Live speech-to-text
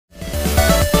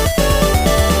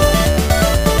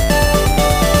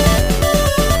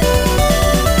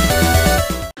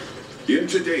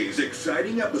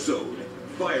exciting episode.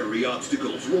 Fiery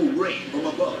obstacles will rain from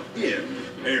above in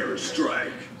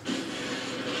Airstrike.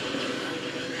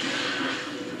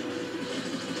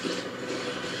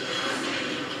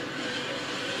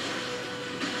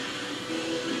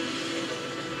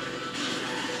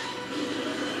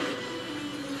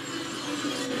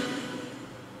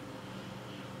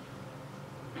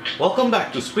 Welcome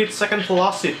back to Split Second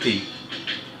Velocity,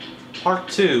 Part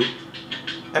 2,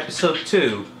 Episode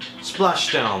 2,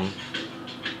 Splashdown.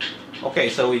 Okay,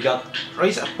 so we got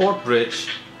race at Port Bridge,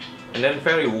 and then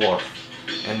Ferry Wharf,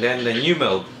 and then the new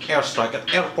mode, Airstrike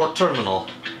at Airport Terminal.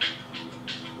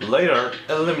 Later,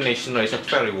 elimination race at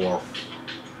Ferry Wharf.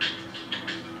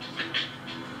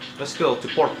 Let's go to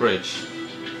Port Bridge.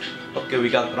 Okay, we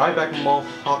got Ryback,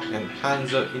 Mohawk, and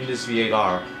Hanzo in this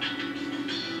VAR.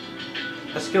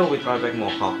 Let's go with Ryback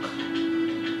Mohawk.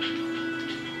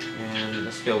 And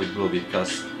let's go with Bluebeard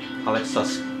because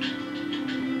Alexa's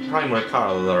primary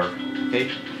color. Okay?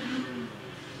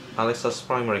 Alexa's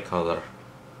primary color.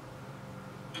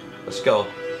 Let's go.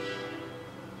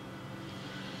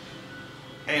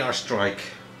 Airstrike.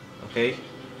 Okay?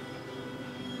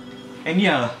 And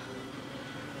yeah,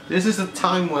 this is a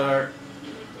time where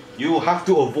you have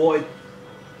to avoid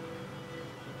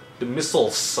the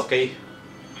missiles, okay?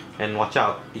 And watch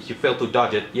out, if you fail to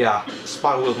dodge it, yeah,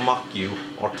 Spy will mock you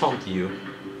or taunt you.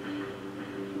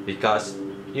 Because,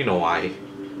 you know why.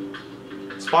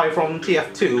 Spy from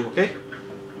TF2, okay?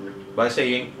 By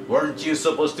saying, weren't you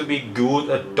supposed to be good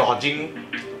at dodging?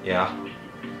 Yeah.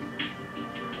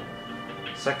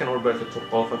 Second Roberto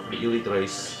took over for the elite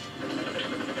race.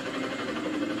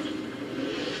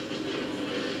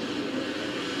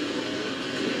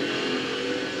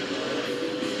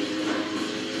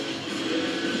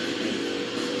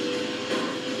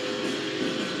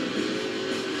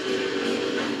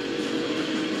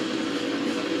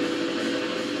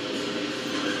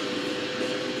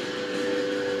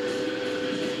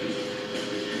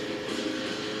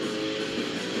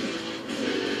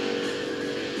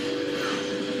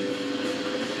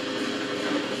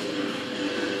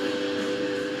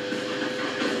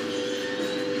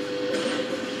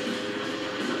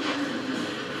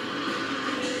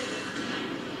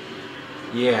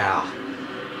 Yeah,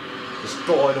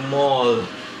 destroy them all.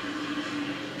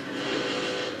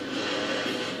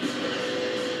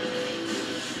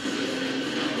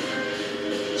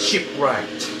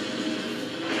 Shipwrecked.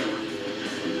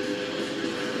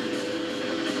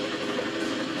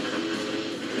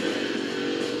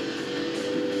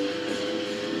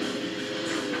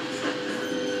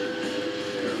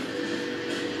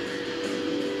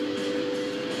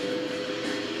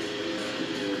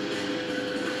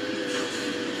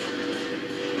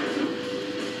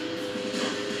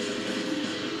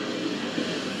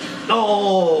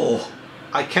 No!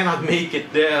 I cannot make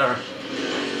it there.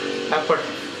 Pepper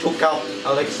took out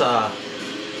Alexa.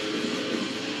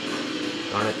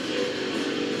 Darn it.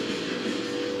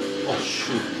 Oh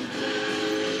shoot.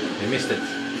 I missed it.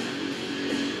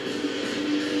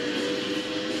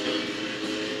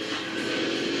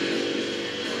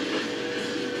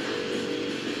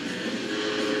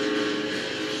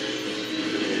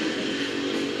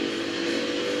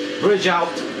 Bridge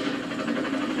out.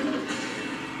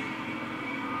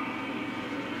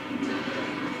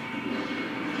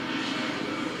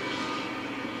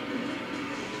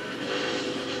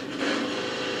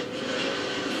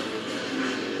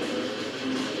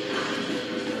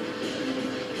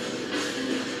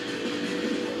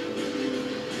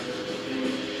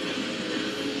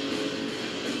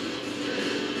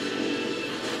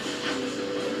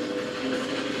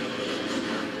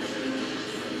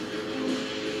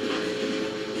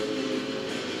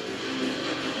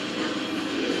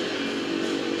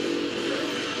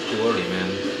 Too early, man.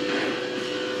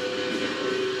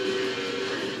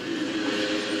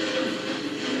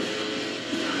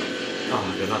 Oh,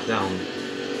 they're not down.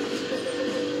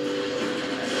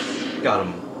 Got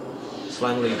him.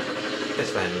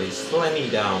 Slanny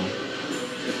down.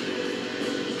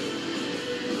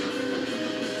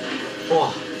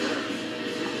 Oh.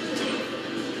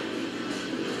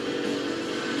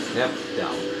 Yep,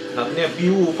 down. Not near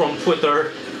view from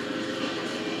Twitter.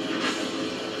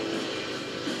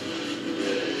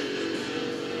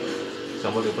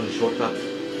 Somebody open the shortcut.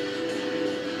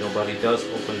 Nobody does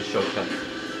open the shortcut.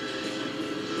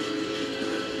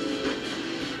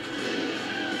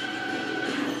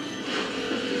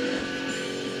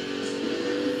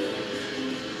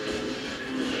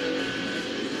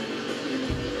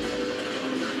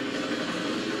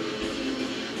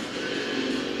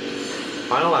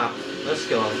 Final lap. Let's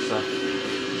go, Alexa.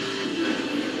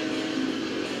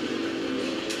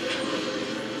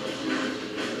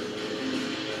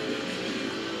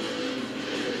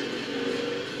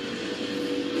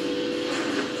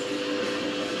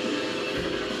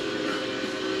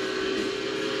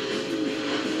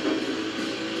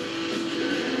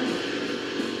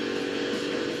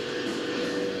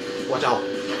 watch out.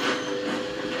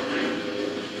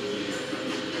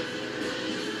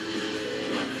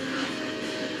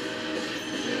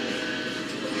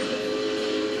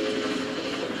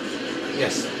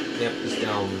 Yes, yep, it's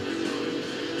down.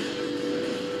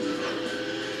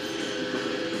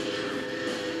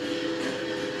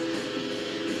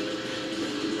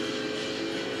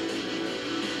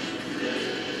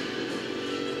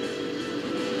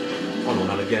 Oh no,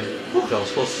 not again. Whew, that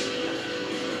was close.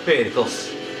 Very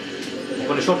close. I'm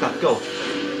gonna shortcut, go.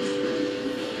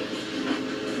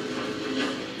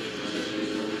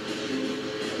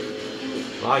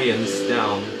 Lions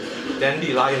down.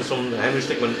 Dandy Lions from Henry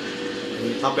Stickman.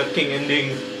 Top Hat King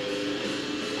ending.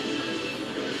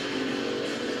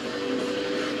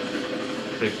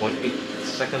 .8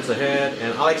 seconds ahead,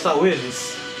 and Alexa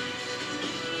wins.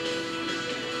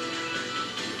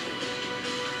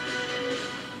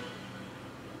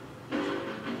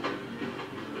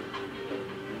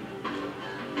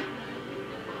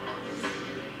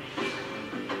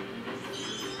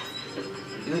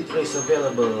 Elite race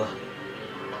available.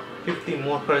 50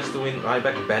 more credits to win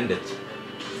Ryback Bandit.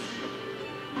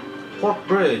 Port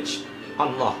Bridge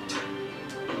unlocked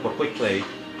for quick play.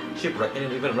 Shipwreck in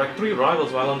an event. Wreck 3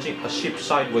 rivals while launching a ship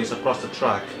sideways across the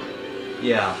track.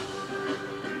 Yeah.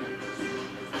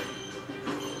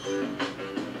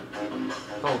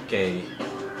 Okay.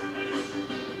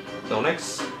 So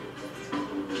next.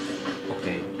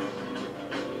 Okay.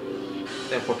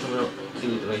 Then for terminal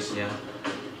elite race, yeah.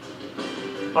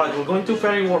 Alright, we're going to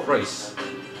Ferry Wharf race.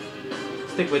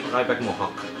 Stick with Ryback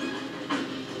Mohawk.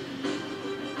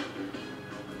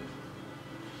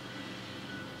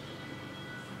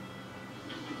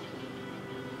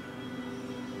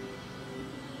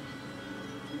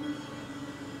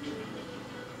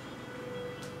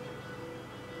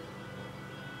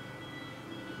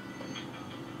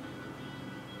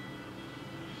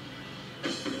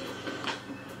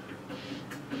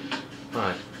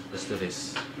 Alright, let's do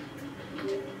this.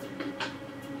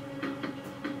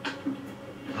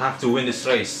 I have to win this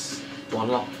race to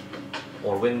unlock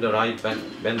or win the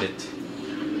Ryback Bandit.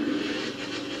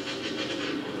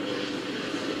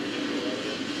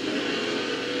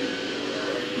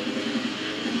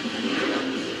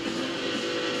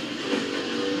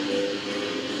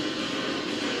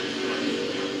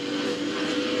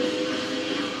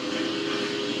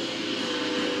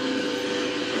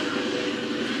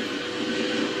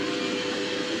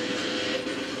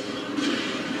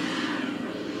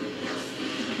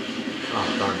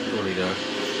 Oh darn, totally there.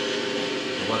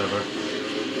 Whatever.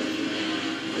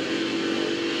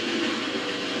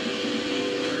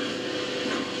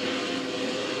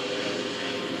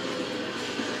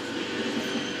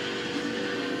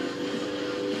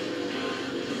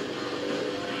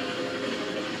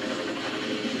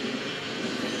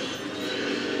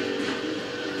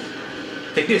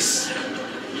 Take this!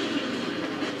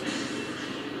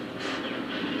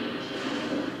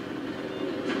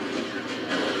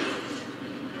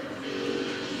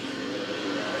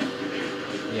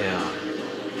 Yeah.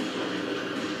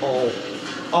 Oh.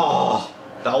 Oh!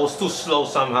 That was too slow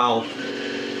somehow.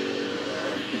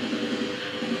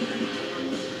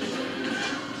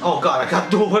 Oh god, I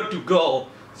got nowhere to go.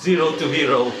 0 to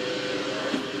hero.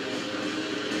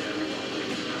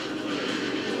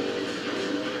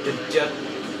 The jet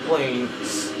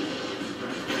planes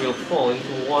will fall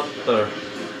into water.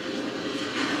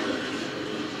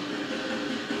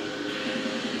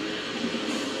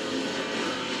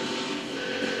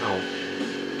 Ow.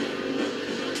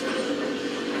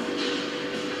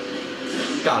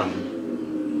 Got him.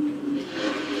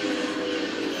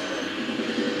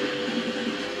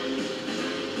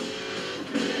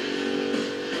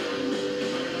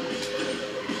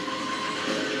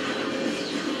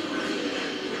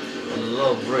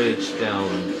 Low bridge down.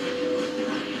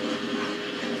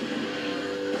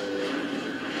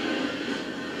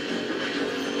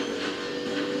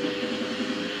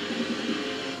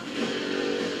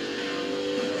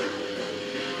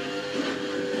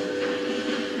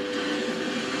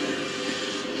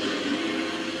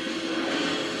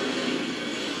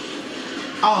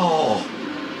 Oh!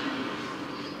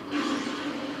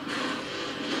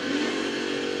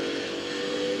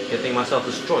 Getting myself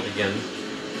destroyed again.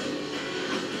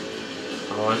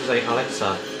 Or I should say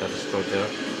Alexa got destroyed there.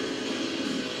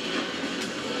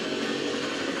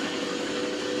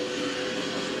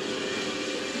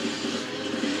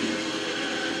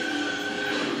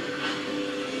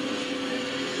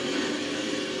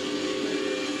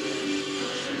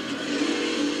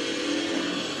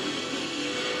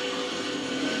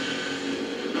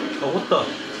 Oh, what the?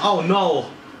 Oh no!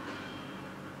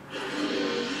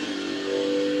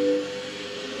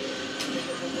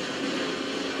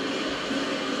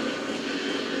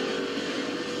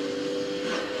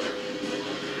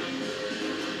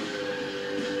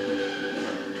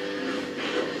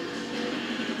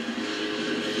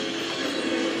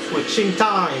 Switching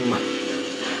time!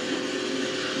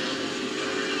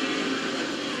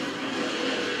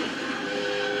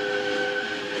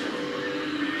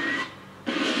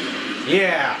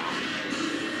 Yeah!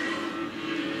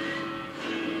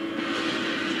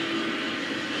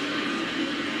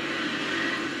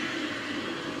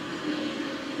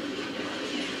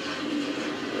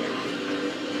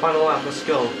 Final lap, let's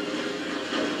go.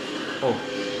 Oh.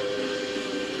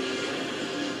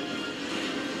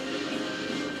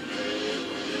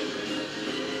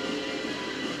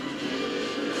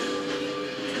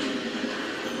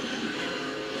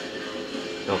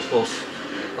 That was close.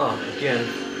 Oh, again.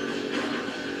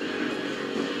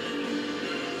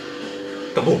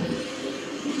 Kaboom!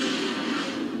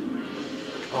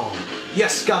 Oh,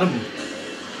 yes, got him!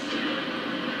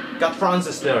 Got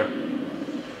Francis there.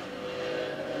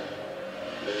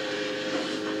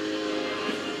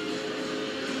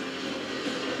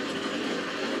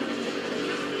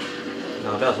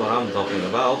 Now that's what I'm talking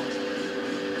about.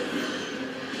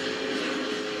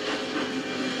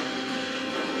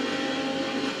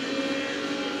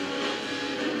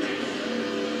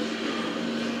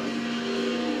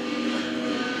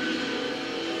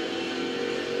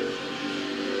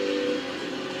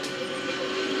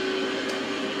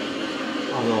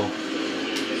 Oh no.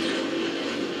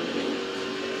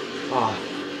 Ah.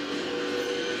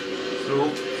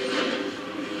 Through.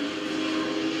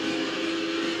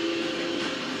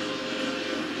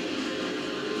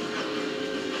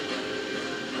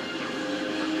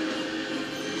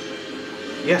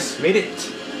 Yes, made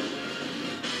it!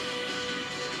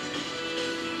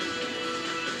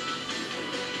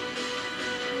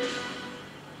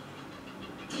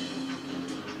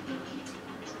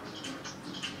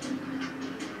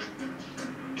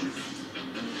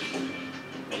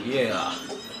 Yeah.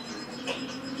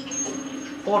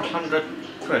 400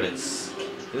 credits.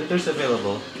 Visitors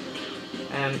available.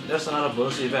 And there's another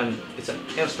bonus event. It's an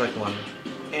airstrike one.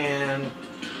 And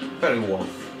very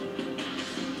worth.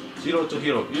 0 to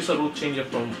hero. Use a route changer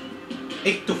from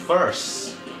 8 to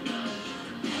 1st.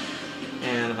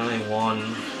 And I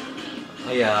won.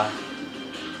 Oh yeah.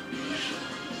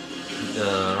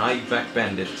 The Ride Back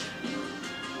Bandit.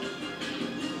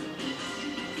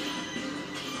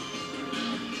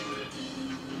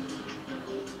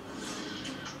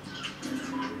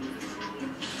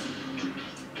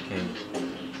 Okay.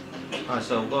 Alright,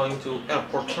 so going to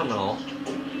airport terminal.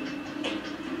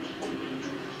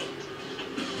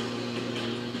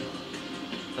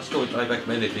 Let's go with Ride Back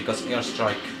Bandit because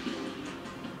airstrike.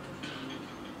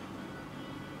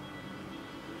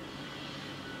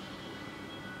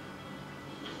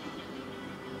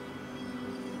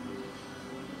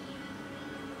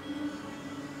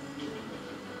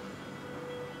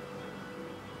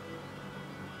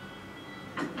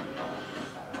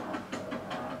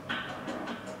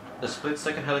 The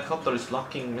split-second helicopter is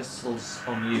locking missiles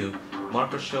on you.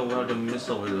 Markers show where the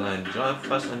missile will land. Drive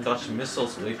fast and dodge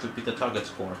missiles wave to beat the target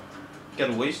score. Get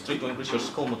wave streak to increase your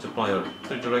skull multiplier.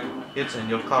 3 direct hits and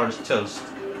your car is toast.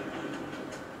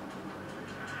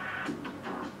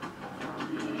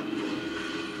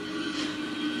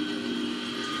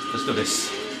 Let's do this.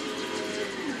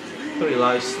 3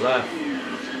 lives left.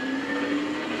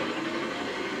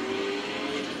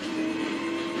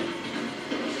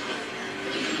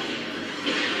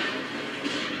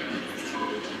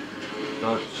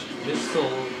 Dodge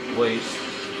missile waves.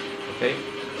 Okay.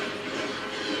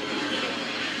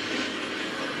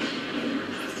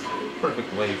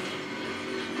 Perfect wave.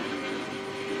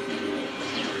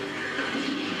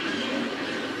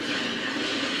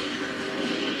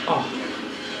 Oh.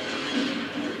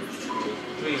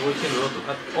 3 waves in a row to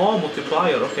add. Oh,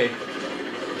 multiplier. Okay.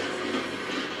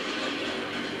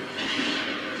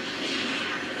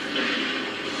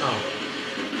 Oh.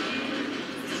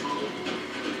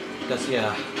 Because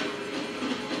yeah.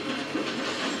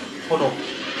 Oh no.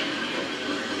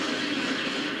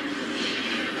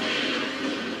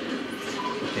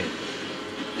 Okay.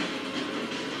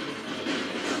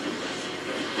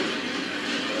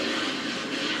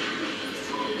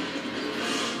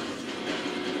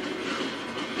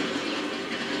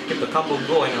 Keep the combo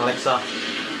going, Alexa.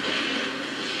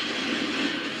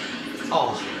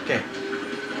 Oh, okay.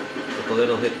 Took a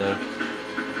little hit there.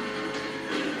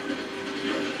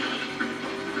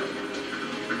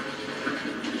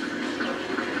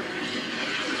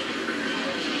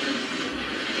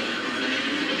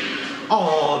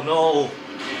 Oh no!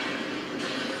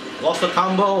 Lost the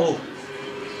combo!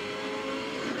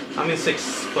 I'm in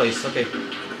 6th place, okay.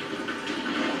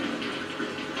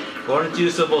 Weren't you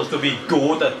supposed to be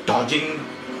good at dodging?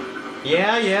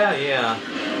 Yeah.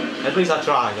 At least I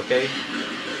tried, okay?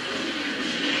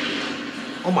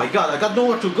 Oh my god, I got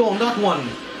nowhere to go on that one.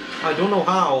 I don't know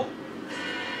how.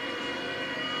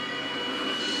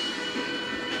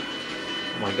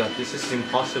 Oh my god, this is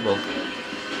impossible.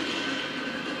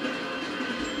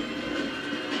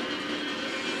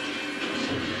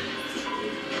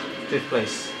 Fifth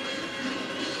place.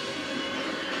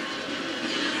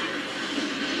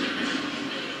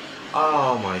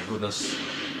 Oh my goodness.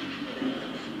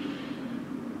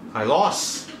 I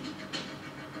lost.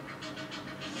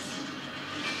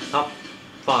 Top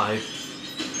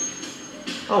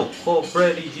 5. Oh,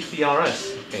 Brady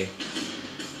GPRS. Okay.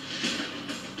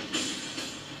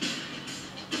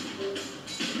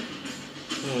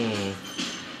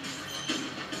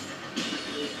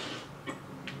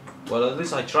 Well, at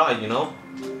least I tried, you know.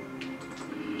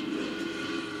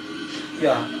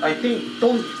 Yeah, I think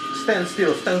don't stand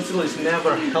still. Stand still is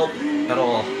never help at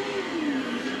all.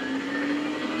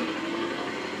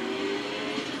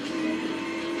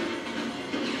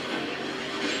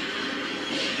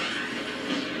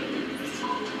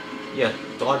 Yeah,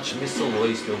 dodge missile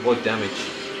ways to avoid damage.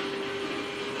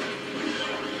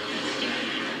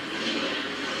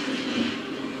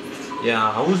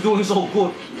 Yeah, I was doing so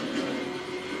good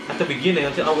at the beginning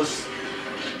until I was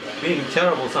being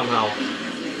terrible somehow.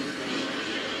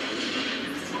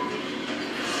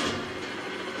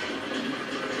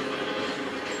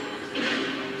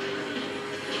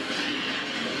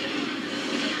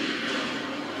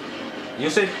 You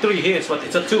said 3 hits, but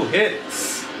it's a 2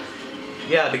 hits.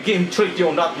 Yeah, the game tricked you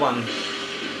on that one.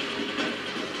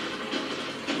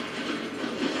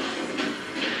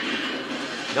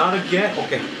 Not again?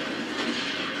 Okay.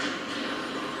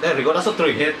 There we go, that's a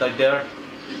 3 hit right there.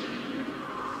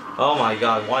 Oh my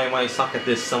god, why am I suck at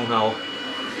this somehow?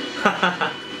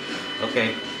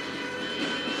 Okay.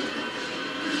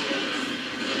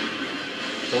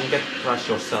 Don't get crash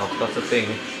yourself, that's the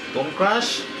thing. Don't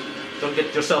crash, don't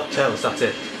get yourself tails, that's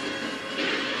it.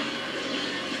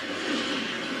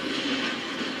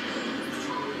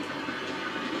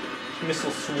 Missile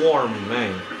swarm,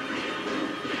 man.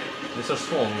 Missile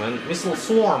swarm, man. Missile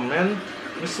swarm, man.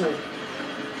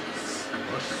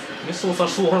 Missiles are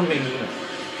swarming.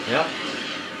 Yeah.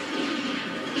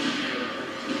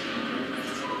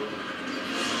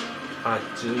 Alright,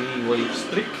 3-wave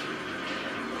streak.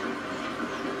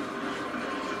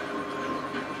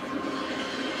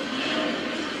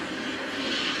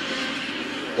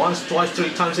 Once, twice, 3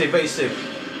 times evasive.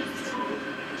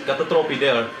 Got the trophy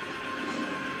there.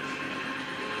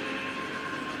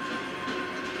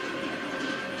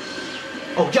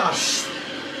 Oh gosh!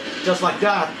 Just like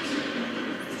that.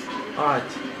 Alright.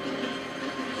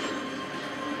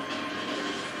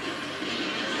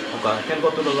 Okay, I can go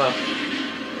to the left.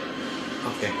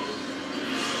 Okay.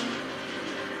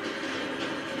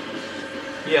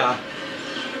 Yeah.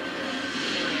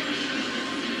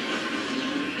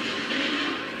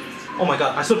 Oh my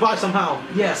god, I survived somehow.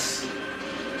 Yes.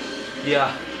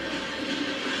 Yeah.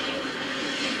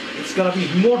 It's gonna be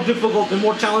more difficult and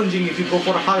more challenging if you go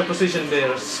for a higher position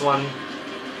there, Swan.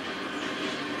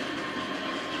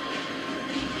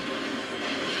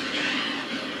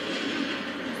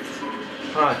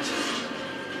 Alright.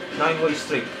 9-way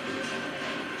streak.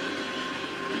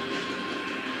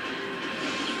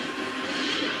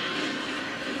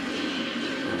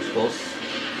 That was close.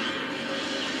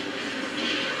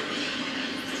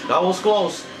 That was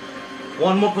close.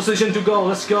 1 more position to go.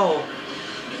 Let's go.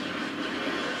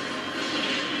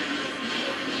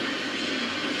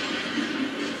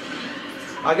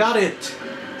 I got it.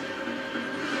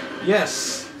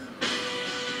 Yes.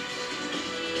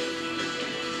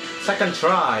 Second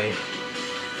try.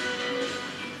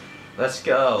 Let's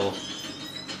go.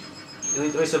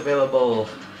 Elite race available.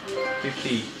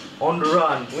 50. On the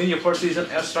run. Win your first season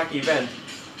airstrike event.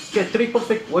 Get 3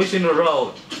 perfect ways in a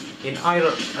row in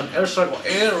either an airstrike or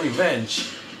air revenge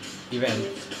event.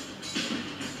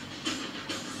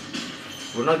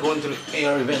 We're not going to the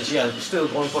air revenge yet. We're still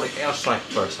going for the airstrike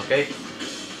first, okay?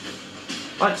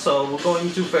 Right, so we're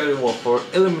going to Ferry Walk for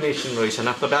elimination race, and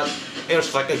after that,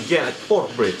 airstrike again at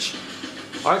Port Bridge.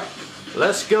 Alright,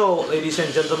 let's go, ladies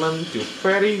and gentlemen, to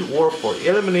Ferry Walk for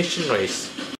elimination race.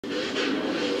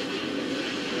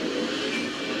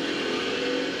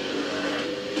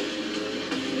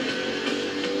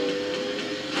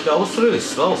 That was really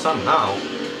slow somehow.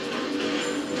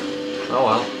 Oh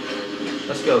well,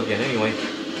 let's go again anyway.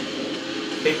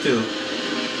 Take 2.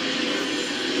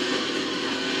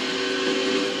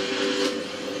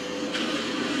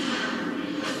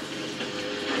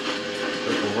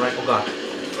 Right, oh god.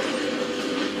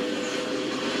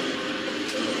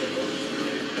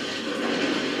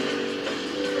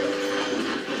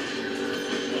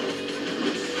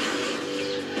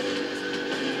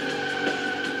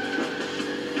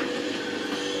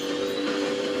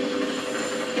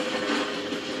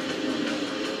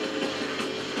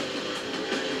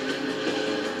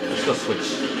 Let's go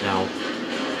switch now.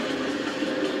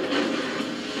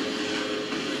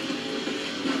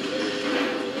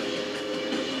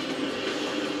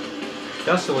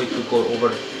 That's the way to go over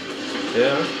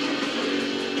there.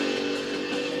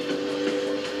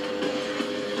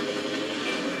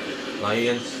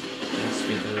 Lions has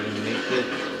been eliminated.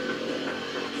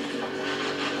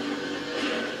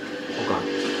 Oh god.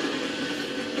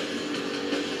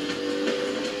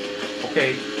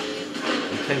 Okay.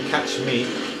 You can catch me.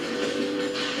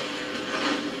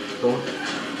 Don't.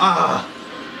 Ah!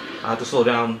 I had to slow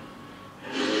down.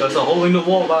 There's a hole in the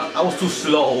wall, but I was too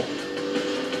slow.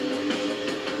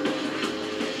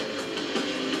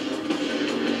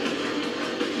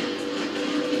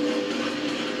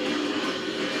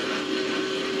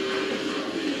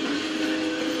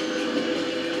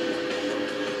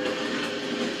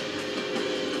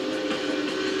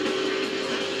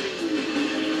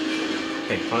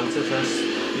 Okay, Francis has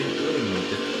been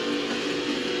eliminated.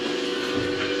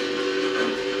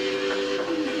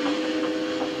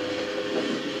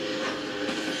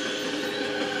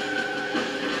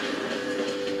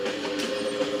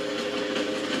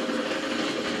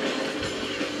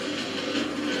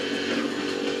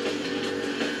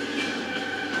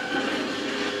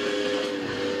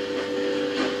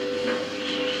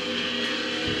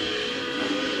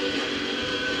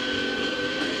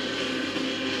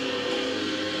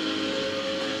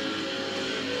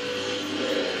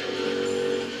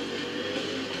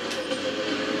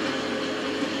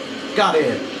 Got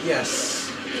it! Yes!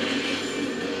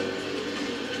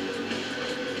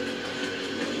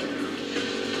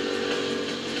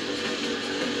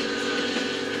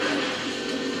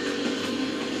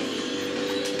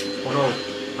 Oh no,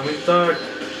 I'm in third.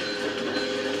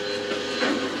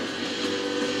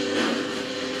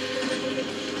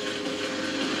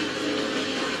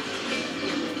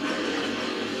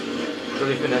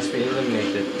 Philippine has been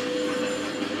eliminated.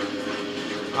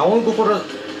 I won't go for a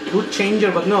good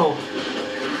changer, but no.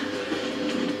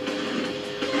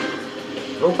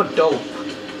 Robot Dope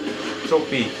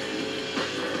Trophy.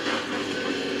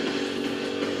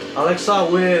 Alexa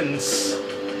wins.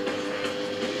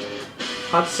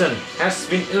 Hudson has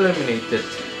been eliminated.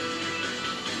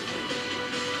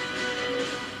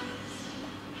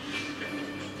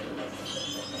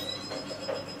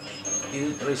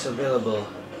 Elite race available.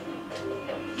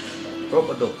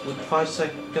 Robot Dope with 5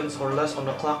 seconds or less on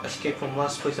the clock escaped from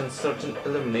last place and certain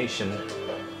elimination.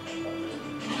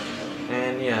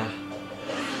 And yeah.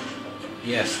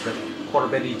 Yes, the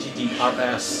Corvette GT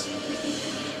RS.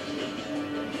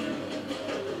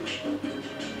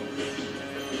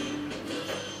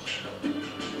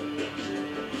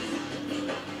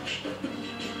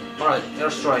 Alright,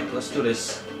 airstrike, let's do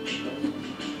this.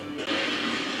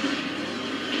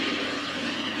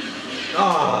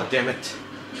 Ah, damn it.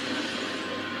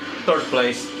 Third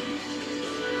place.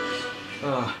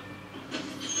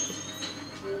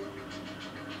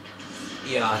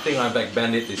 Yeah, I think my back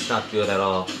bandit is not good at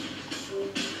all.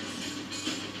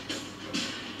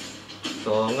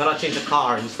 So I'm gonna change the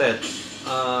car instead.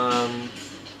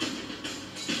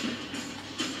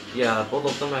 Yeah, both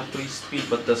of them have 3 speed,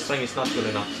 but the strength is not good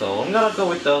enough. So I'm gonna go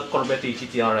with the Corvette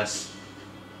GTRS.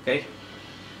 Okay.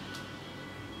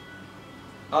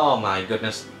 Oh my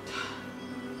goodness.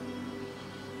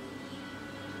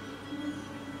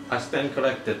 I stand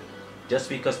corrected. Just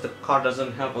because the car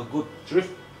doesn't have a good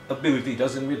drift ability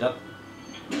doesn't mean that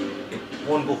it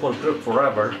won't go for drift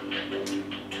forever.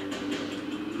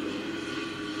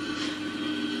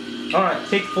 Alright,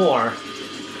 take 4.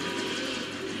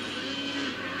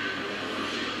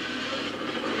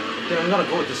 Okay, I'm gonna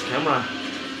go with this camera. I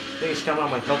think this camera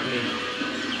might help me.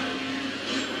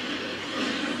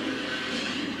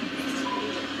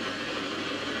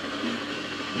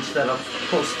 Instead of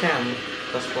post cam,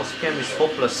 because post cam is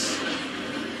hopeless.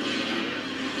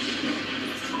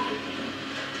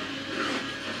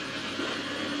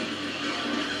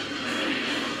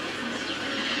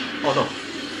 Oh no!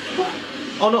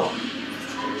 Oh no!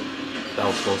 That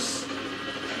was close.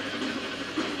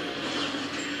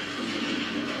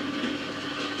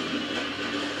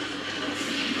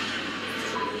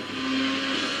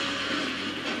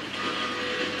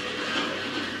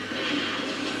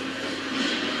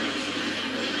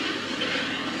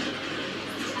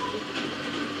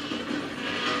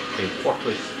 Okay, 4th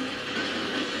place.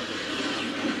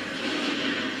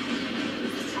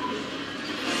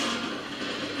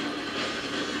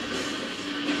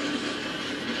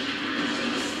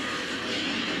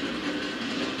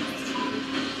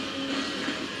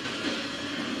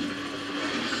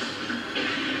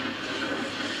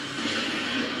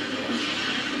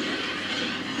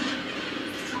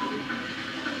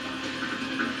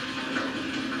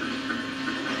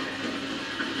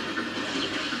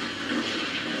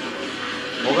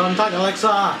 Contact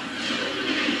Alexa.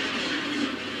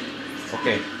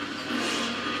 Okay.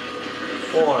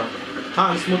 4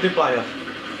 times multiplier.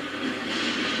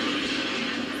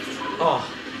 Oh,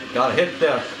 got a hit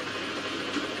there.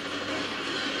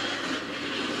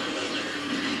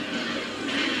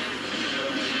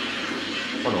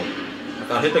 Oh no, I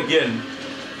got hit again.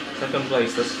 Second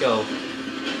place, let's go.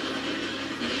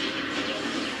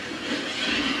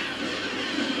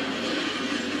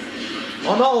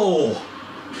 Oh no!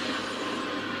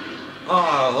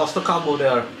 Ah, lost the combo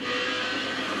there.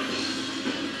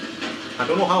 I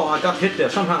don't know how I got hit there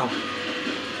somehow.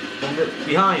 From the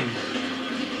behind.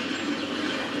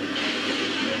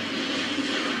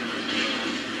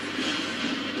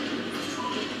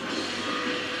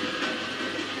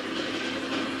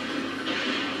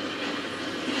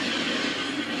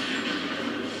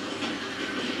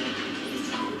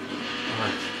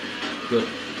 Alright. Good.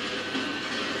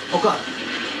 Oh god!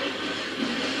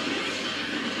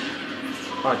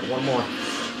 Alright, one more.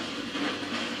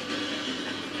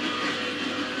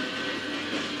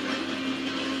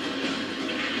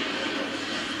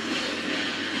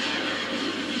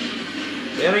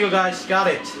 There you guys got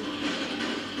it.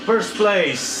 First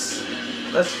place.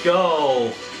 Let's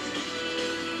go.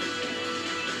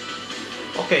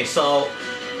 Okay, so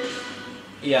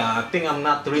yeah, I think I'm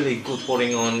not really good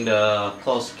putting on the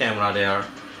close camera there.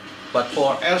 But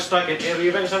for airstrike and air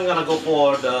revenge, I'm gonna go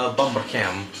for the bumper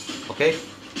cam. Okay?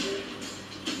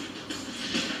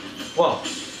 Wow.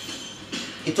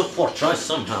 It took 4 tries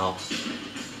somehow.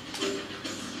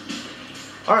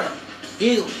 Alright.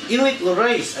 Elite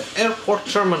race at airport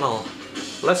terminal.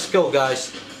 Let's go,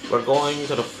 guys. We're going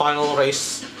to the final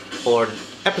race for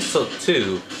episode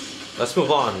 2. Let's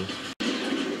move on.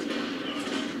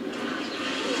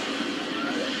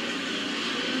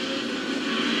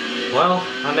 Well,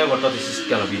 I never thought this is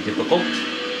gonna be difficult.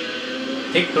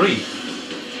 Take 3.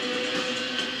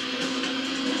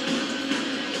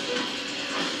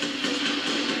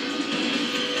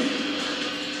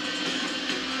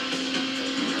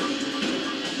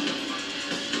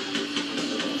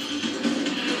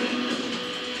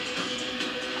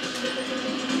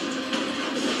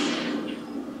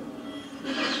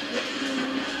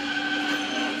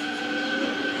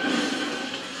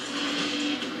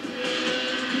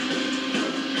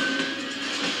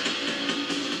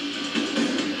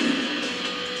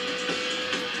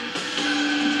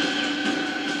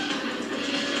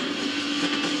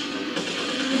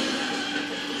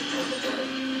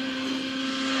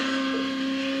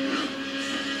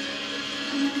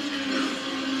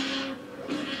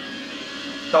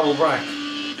 Double rack,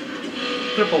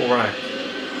 triple rack.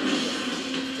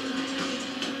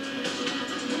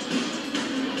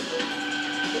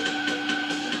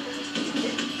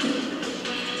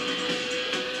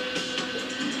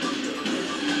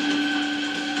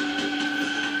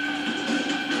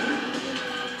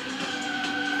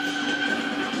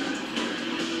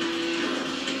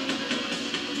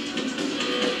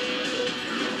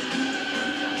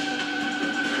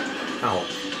 Ow.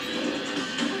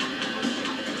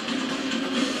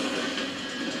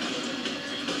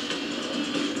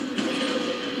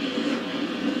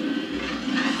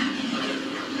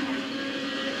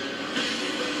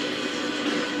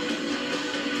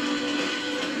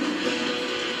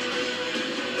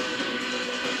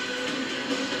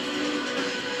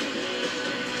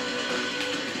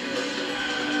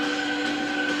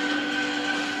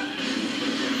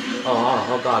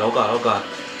 Oh god, oh god, oh god.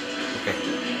 Okay.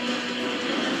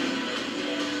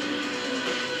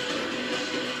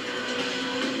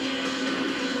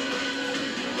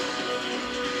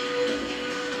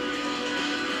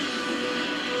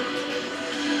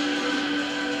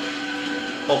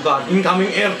 Oh god,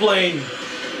 incoming airplane!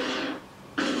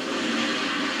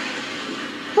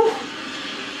 Whew.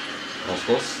 That was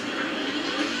close.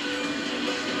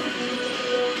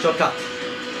 Shortcut.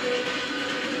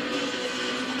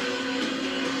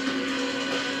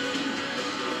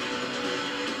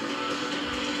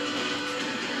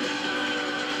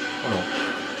 Oh no.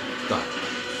 God.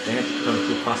 Dang it, coming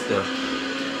too fast there.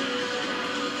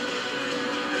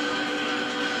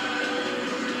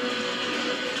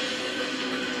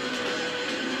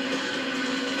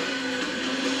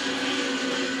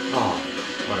 Oh,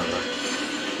 whatever.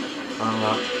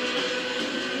 Unlock.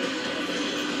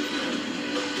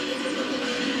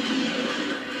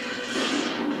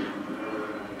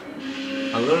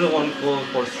 I really want to go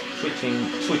for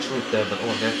switch route there, but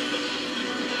oh heck.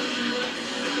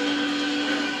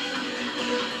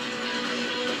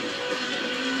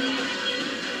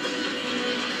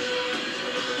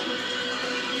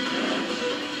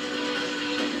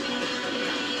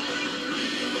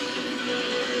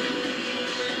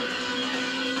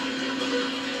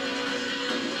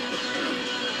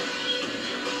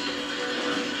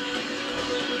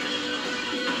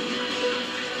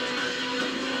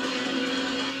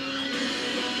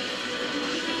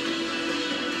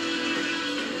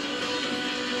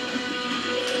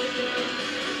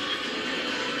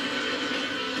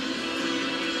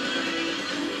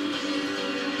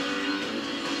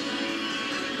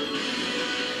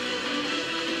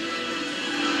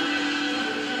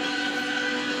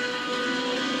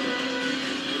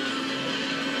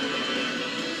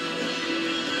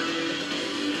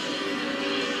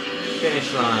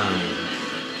 Finish line.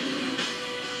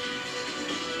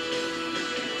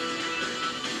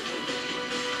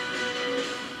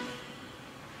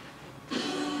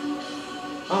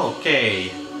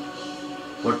 Okay.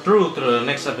 We're through to the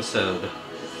next episode.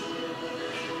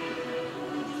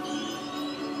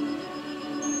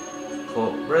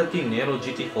 For Brady Nero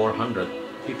GT 400,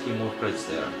 50 more credits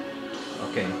there.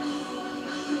 Okay.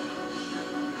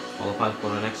 Qualified for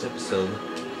the next episode.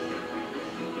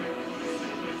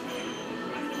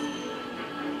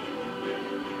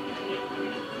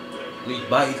 Lead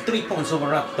by 3 points over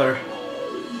Raptor.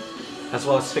 As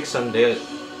well as Fixon there,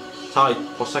 tied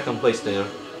for second place there.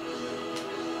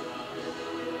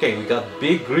 Okay, we got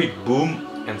Big Rig Boom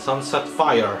and Sunset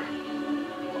Fire.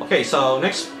 Okay, so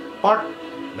next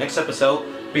episode,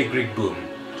 Big Rig Boom.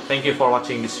 Thank you for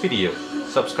watching this video.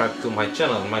 Subscribe to my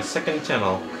channel, my second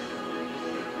channel.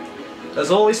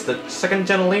 As always, the second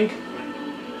channel link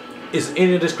is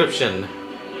in the description.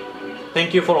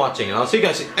 Thank you for watching, and I'll see you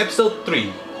guys in episode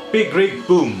 3, Big Rig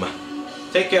Boom.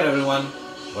 Take care everyone,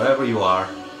 wherever you are.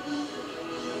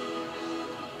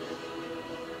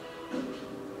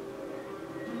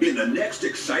 In the next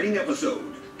exciting episode,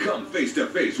 come face to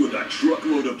face with a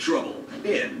truckload of trouble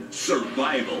in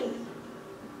Survival.